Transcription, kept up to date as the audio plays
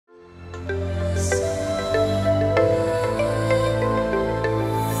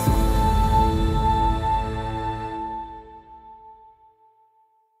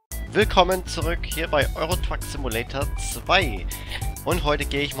Willkommen zurück hier bei Euro Truck Simulator 2. Und heute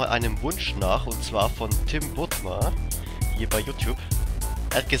gehe ich mal einem Wunsch nach, und zwar von Tim Budmer, hier bei YouTube.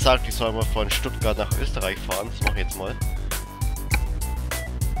 Er hat gesagt, ich soll mal von Stuttgart nach Österreich fahren. Das mache ich jetzt mal.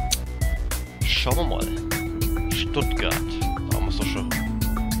 Schauen wir mal. Stuttgart. Da haben wir es doch schon.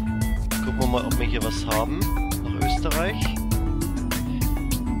 Gucken wir mal, ob wir hier was haben. Nach Österreich.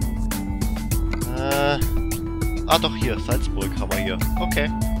 Doch hier. Salzburg haben wir hier. Okay.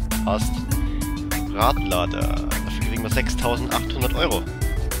 Passt. Radlader. Dafür kriegen wir 6.800 Euro.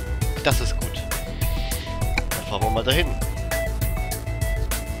 Das ist gut. Dann fahren wir mal dahin.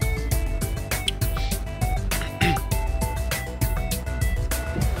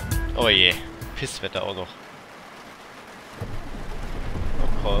 Oh je. Pisswetter auch noch.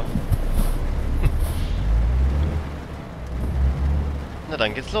 Okay. Na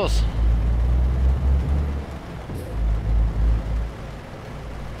dann geht's los.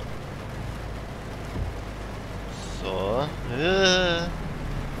 So.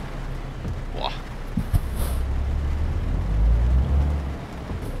 Boah.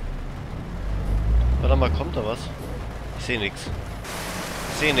 Warte mal, kommt da was? Ich sehe nichts.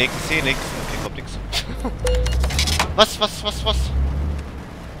 Ich sehe nichts, ich sehe nichts. Okay, kommt nichts. Was?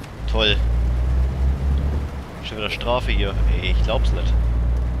 Toll. Schon wieder Strafe hier. Ey, ich glaub's nicht.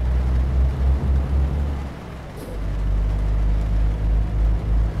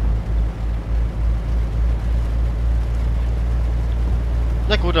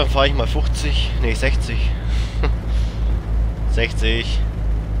 Na gut, dann fahre ich mal 50. Ne, 60. 60.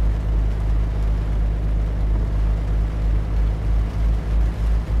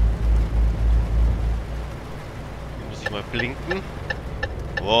 Hier muss ich mal blinken.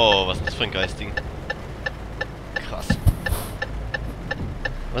 Wow, was ist das für ein Geistding? Krass.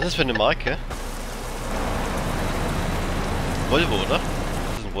 Was ist das für eine Marke? Volvo, oder? Ist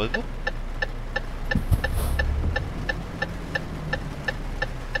das ein Volvo?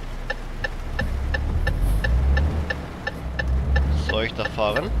 Soll ich da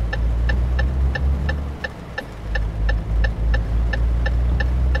fahren?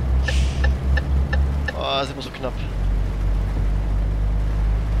 Ah, ist immer so knapp.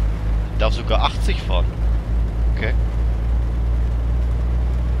 Ich darf sogar 80 fahren. Okay.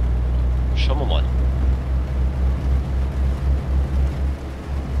 Schauen wir mal.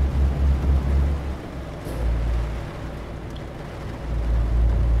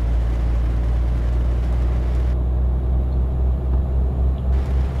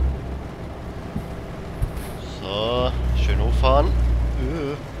 So, schön hochfahren.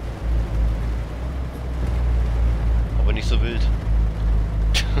 Aber nicht so wild.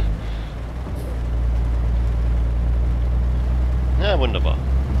 Ja, wunderbar.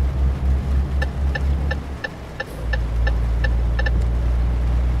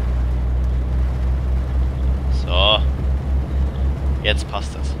 So. Jetzt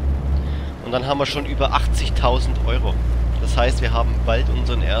passt es. Und dann haben wir schon über 80.000 Euro. Das heißt, wir haben bald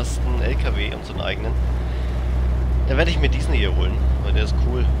unseren ersten LKW, unseren eigenen. Dann werde ich mir diesen hier holen, weil der ist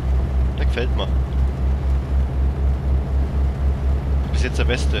cool. Der gefällt mir. Bis jetzt der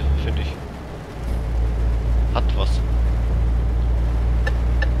beste, finde ich. Hat was.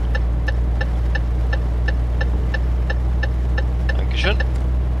 Dankeschön.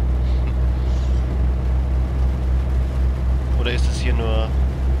 Oder ist es hier nur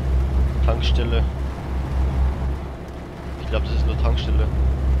Tankstelle? Ich glaube, das ist nur Tankstelle.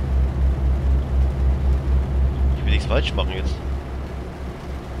 Ich will nichts falsch machen jetzt.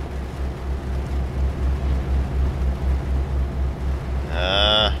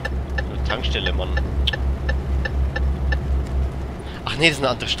 Nur Tankstelle, Mann. Ach nee, das ist eine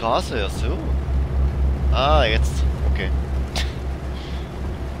andere Straße, ach so. Ah, jetzt. Okay.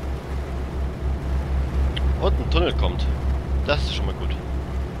 Und ein Tunnel kommt. Das ist schon mal gut.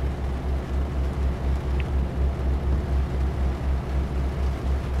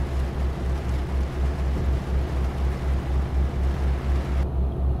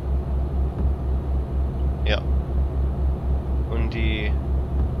 Ja. Und die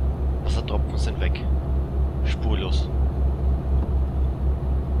Wassertropfen sind weg. Spurlos.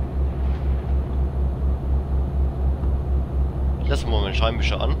 Ich lasse mal meinen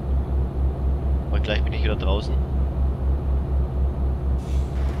Scheinwischer an. Weil gleich bin ich wieder draußen.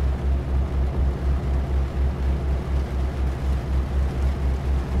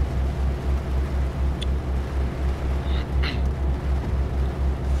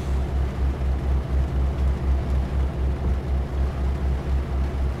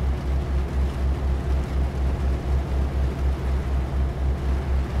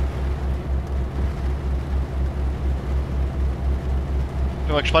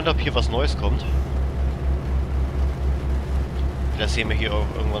 Bin mal gespannt, ob hier was Neues kommt. Vielleicht sehen wir hier auch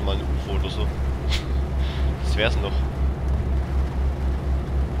irgendwann mal ein UFO oder so. Das wär's noch.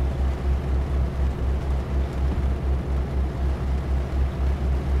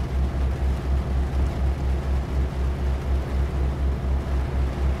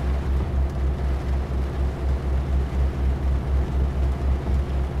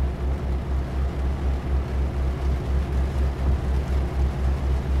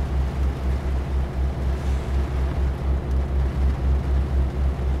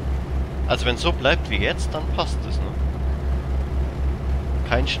 Also wenn es so bleibt wie jetzt, dann passt es, ne?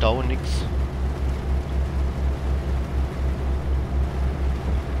 Kein Stau, nix.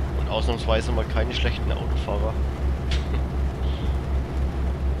 Und ausnahmsweise mal keine schlechten Autofahrer.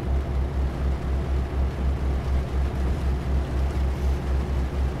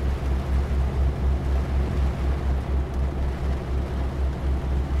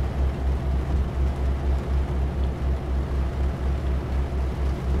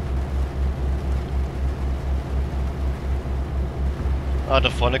 Ah, da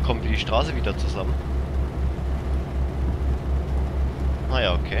vorne kommt die Straße wieder zusammen. Ah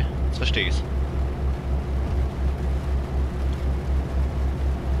ja, okay. Jetzt verstehe ich's.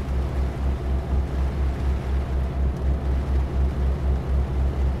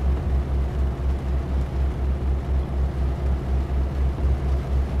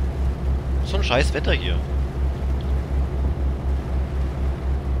 So ein scheiß Wetter hier.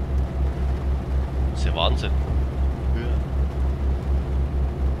 Das ist ja Wahnsinn.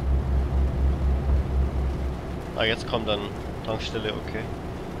 Ah, jetzt kommt dann Tankstelle, okay.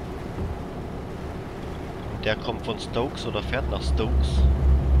 Und der kommt von Stokes oder fährt nach Stokes.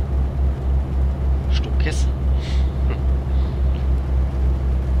 Stokes.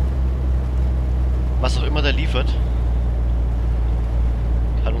 Was auch immer der liefert.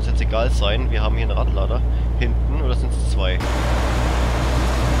 Kann uns jetzt egal sein. Wir haben hier einen Radlader. Hinten, oder sind es zwei?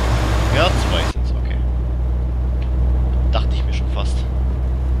 Ja, zwei sind es, okay. Dachte ich mir schon fast.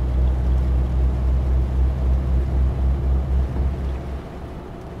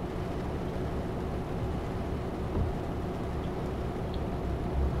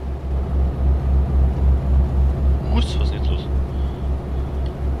 Was ist denn jetzt los?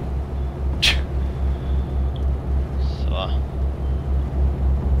 So.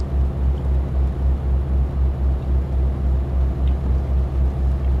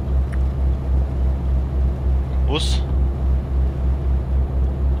 Bus.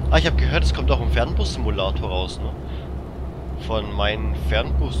 Ah, ich habe gehört, es kommt auch ein Fernbus-Simulator raus, ne? Von meinem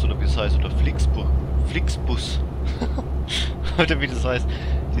Fernbus, oder wie das heißt, oder Flixbus. Oder wie das heißt.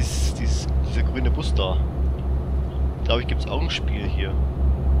 Dieser grüne Bus da. Glaube ich, gibt es auch ein Spiel hier.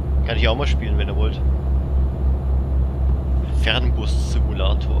 Kann ich auch mal spielen, wenn ihr wollt.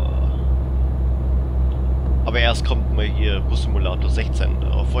 Fernbus-Simulator. Aber erst kommt mal hier Bus-Simulator 16.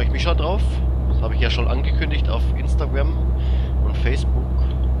 Darauf freue ich mich schon drauf. Das habe ich ja schon angekündigt auf Instagram und Facebook.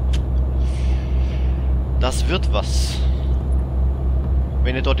 Das wird was.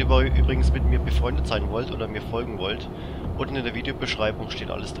 Wenn ihr dort übrigens mit mir befreundet sein wollt oder mir folgen wollt, unten in der Videobeschreibung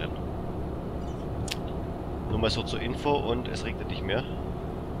steht alles drin. Nur mal so zur Info, und es regnet nicht mehr.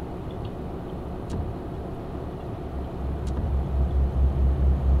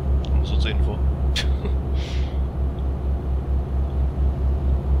 Nur so zur Info.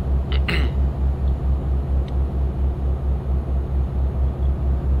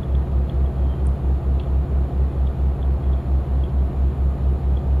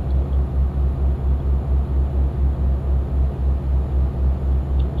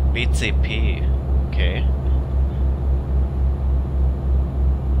 BCP, okay.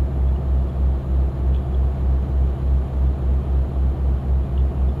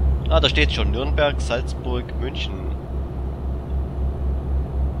 Ah, da steht schon Nürnberg, Salzburg, München.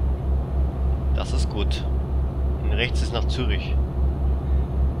 Das ist gut. Und rechts ist nach Zürich.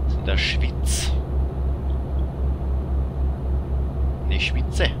 Das ist in der Schweiz. Ne,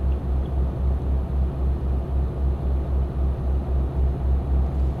 Schweize.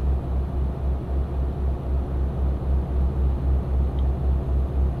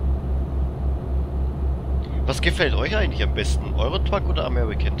 Was gefällt euch eigentlich am besten? Eurotruck oder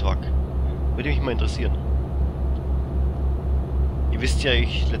American Truck? Würde mich mal interessieren. Ihr wisst ja,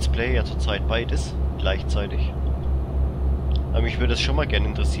 ich Let's Play ja zurzeit beides gleichzeitig. Aber mich würde es schon mal gerne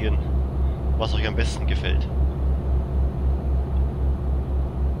interessieren, was euch am besten gefällt.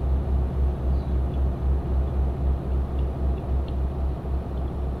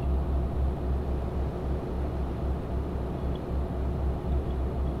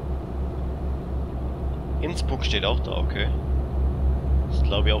 Innsbruck steht auch da, okay. Das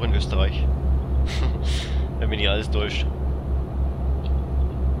glaube ich auch in Österreich. Wenn mir nicht alles täuscht.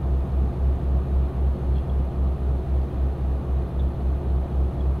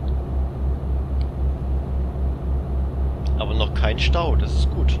 Aber noch kein Stau, das ist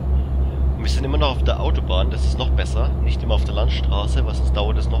gut. Und wir sind immer noch auf der Autobahn, das ist noch besser. Nicht immer auf der Landstraße, was sonst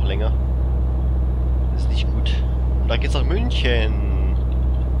dauert es noch länger. Das ist nicht gut. Und da geht's nach München.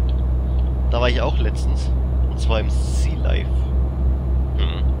 Da war ich auch letztens. Und zwar im Sea Life.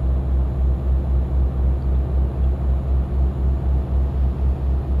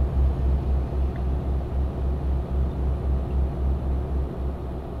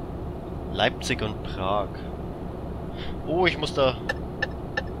 Leipzig und Prag. Oh, ich muss da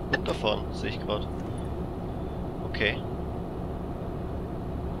runterfahren, sehe ich gerade. Okay.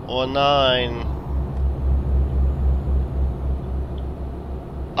 Oh nein.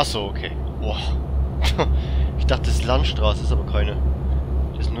 Achso, okay. Boah. Ich dachte, das ist Landstraße, ist aber keine.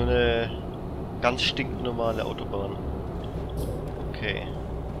 Das ist nur eine ganz stinknormale Autobahn. Okay.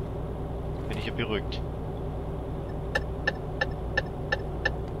 Bin ich ja beruhigt.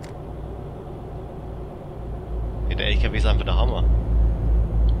 Ja, der LKW ist einfach der Hammer.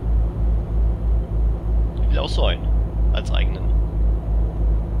 Ich will auch so einen. Als eigenen.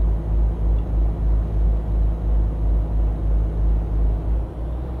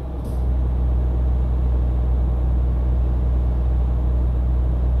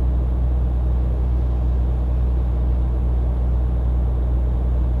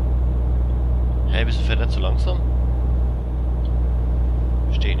 Hey, bist du fährt er zu langsam?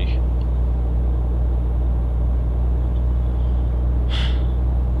 Verstehe nicht.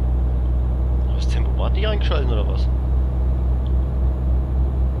 Hast du das Tempomat nicht eingeschalten oder was?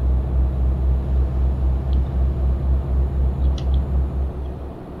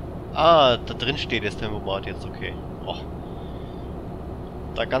 Ah, da drin steht das Tempomat jetzt, okay. Oh.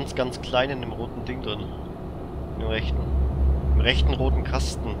 Da ganz klein in dem roten Ding drin. Im rechten roten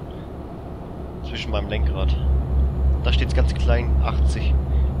Kasten. Zwischen meinem Lenkrad. Da steht es ganz klein, 80.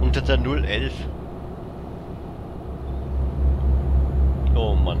 Unter der 011.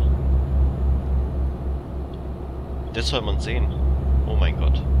 Oh Mann. Das soll man sehen. Oh mein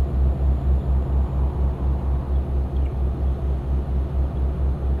Gott.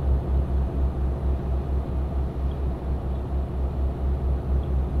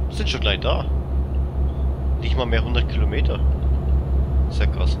 Wir sind schon gleich da. Nicht mal mehr 100 Kilometer. Sehr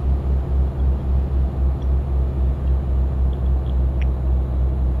krass.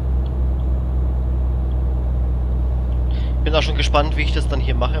 Bin auch schon gespannt, wie ich das dann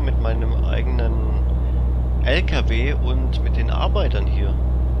hier mache mit meinem eigenen LKW und mit den Arbeitern hier.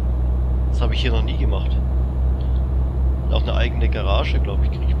 Das habe ich hier noch nie gemacht. Und auch eine eigene Garage, glaube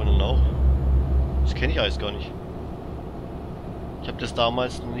ich, kriegt man dann auch. Das kenne ich alles gar nicht. Ich habe das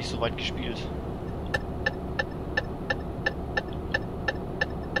damals noch nicht so weit gespielt.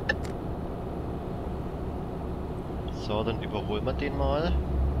 So, dann überholen wir den mal.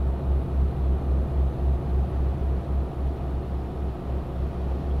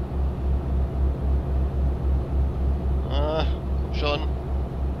 Schon.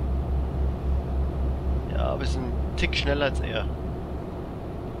 Ja, wir sind einen Tick schneller als er.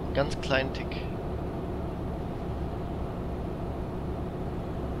 Ganz kleinen Tick.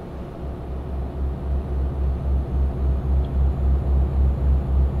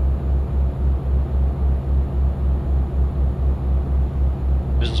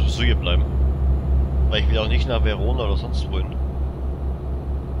 Müssen sowieso hier bleiben. Weil ich will auch nicht nach Verona oder sonst wohin.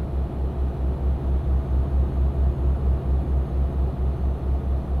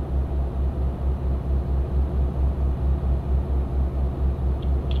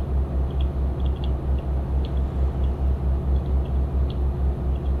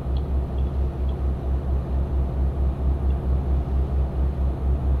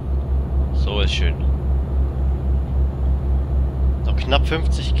 So ist schön. Noch knapp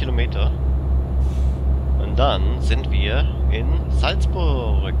 50 Kilometer. Und dann sind wir in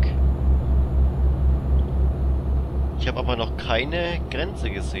Salzburg. Ich habe aber noch keine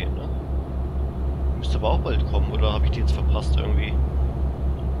Grenze gesehen, ne? Müsste aber auch bald kommen, oder habe ich die jetzt verpasst irgendwie?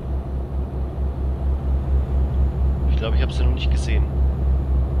 Ich glaube, ich habe sie noch nicht gesehen.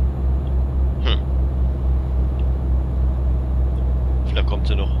 Vielleicht kommt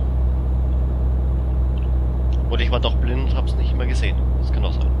sie noch. Oder ich war doch blind und habe es nicht mehr gesehen. Das kann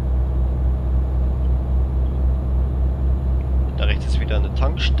auch sein. Da rechts ist wieder eine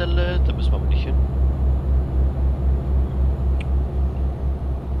Tankstelle. Da müssen wir aber nicht hin.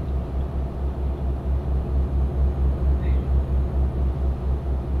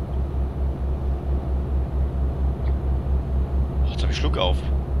 Zug auf.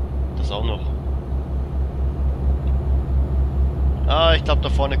 Das auch noch. Ah, ich glaube, da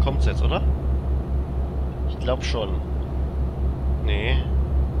vorne kommt's jetzt, oder? Ich glaube schon. Nee.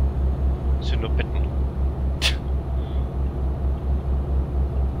 Das sind nur Betten.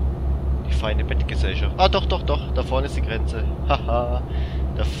 Die feine Bettgesellschaft. Ah, doch, doch, doch. Da vorne ist die Grenze. Haha.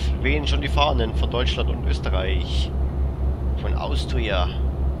 Da wehen schon die Fahnen von Deutschland und Österreich. Von Austria.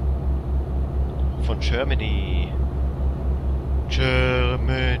 Von Germany.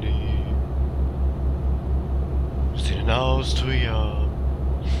 Germany. Wir sind in Austria.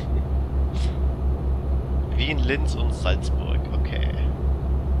 Wien, Linz und Salzburg. Okay.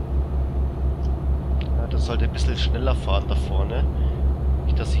 Ja, das sollte ein bisschen schneller fahren da vorne.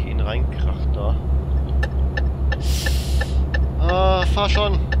 Nicht, dass ich ihn reinkracht da. Ah, fahr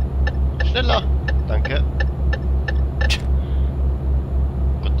schon. Schneller. Danke.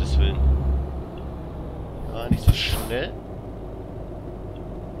 Gottes Willen. Ah, nicht so schnell.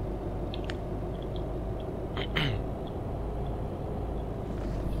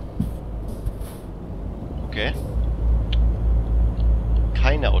 Okay.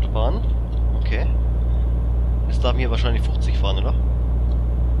 Keine Autobahn. Okay. Jetzt darf hier wahrscheinlich 50 fahren, oder?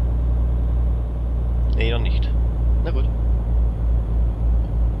 Nee, noch nicht. Na gut.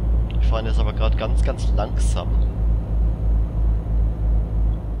 Wir fahren jetzt aber gerade ganz, ganz langsam.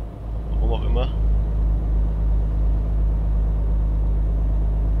 Warum auch immer.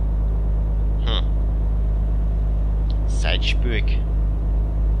 Salzburg.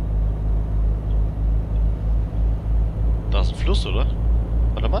 Da ist ein Fluss, oder?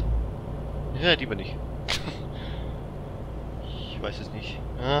 Warte mal. Ja, lieber nicht. Ich weiß es nicht.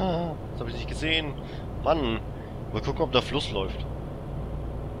 Ah, das habe ich nicht gesehen. Mann. Mal gucken, ob der Fluss läuft.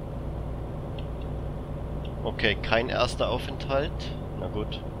 Okay, kein erster Aufenthalt. Na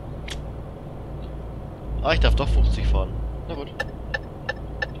gut. Ah, ich darf doch 50 fahren. Na gut.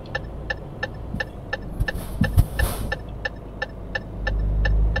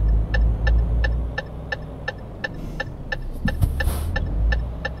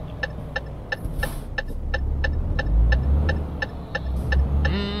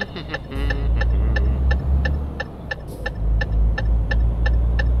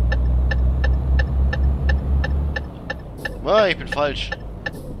 Ah, ich bin falsch.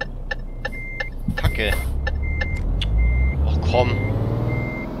 Kacke. Ach komm.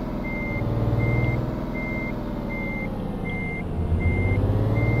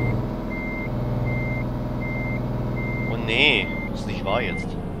 Oh nee, das ist nicht wahr jetzt.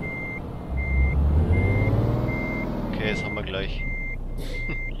 Okay, jetzt haben wir gleich.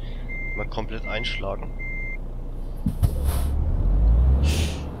 Mal komplett einschlagen.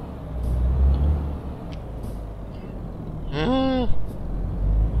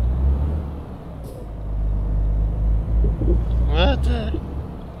 Warte.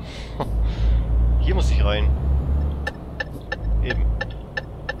 Hier muss ich rein. Eben.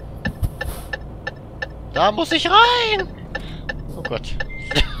 Da muss ich rein! Oh Gott.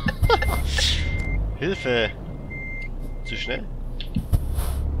 Hilfe! Zu schnell?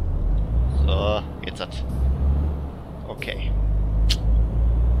 So, jetzt hat. Okay.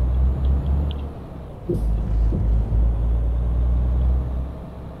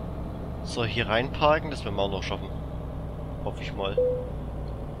 So, hier reinparken, das werden wir auch noch schaffen. Hoffe ich mal.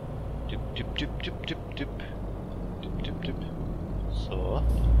 Dip, dip, dip, dip, dip, dip. Dip, dip, dip. So.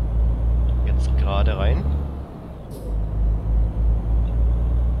 Jetzt gerade rein.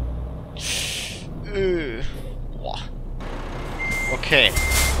 Boah. Okay.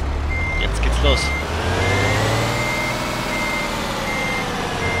 Jetzt geht's los.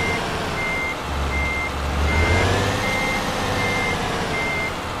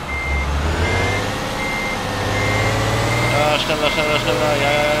 Schneller, schneller, schneller,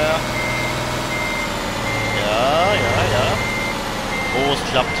 ja, ja, ja. Ja, ja, ja. Oh, es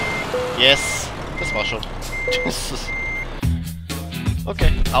klappt. Yes. Das war schon. Das ist...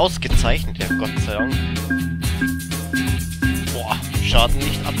 Okay. Ausgezeichnet, ja, Gott sei Dank. Boah, Schaden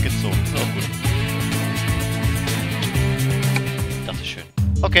nicht abgezogen. Ist auch gut. Das ist schön.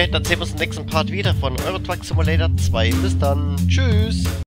 Okay, dann sehen wir uns im nächsten Part wieder von Euro Truck Simulator 2. Bis dann. Tschüss.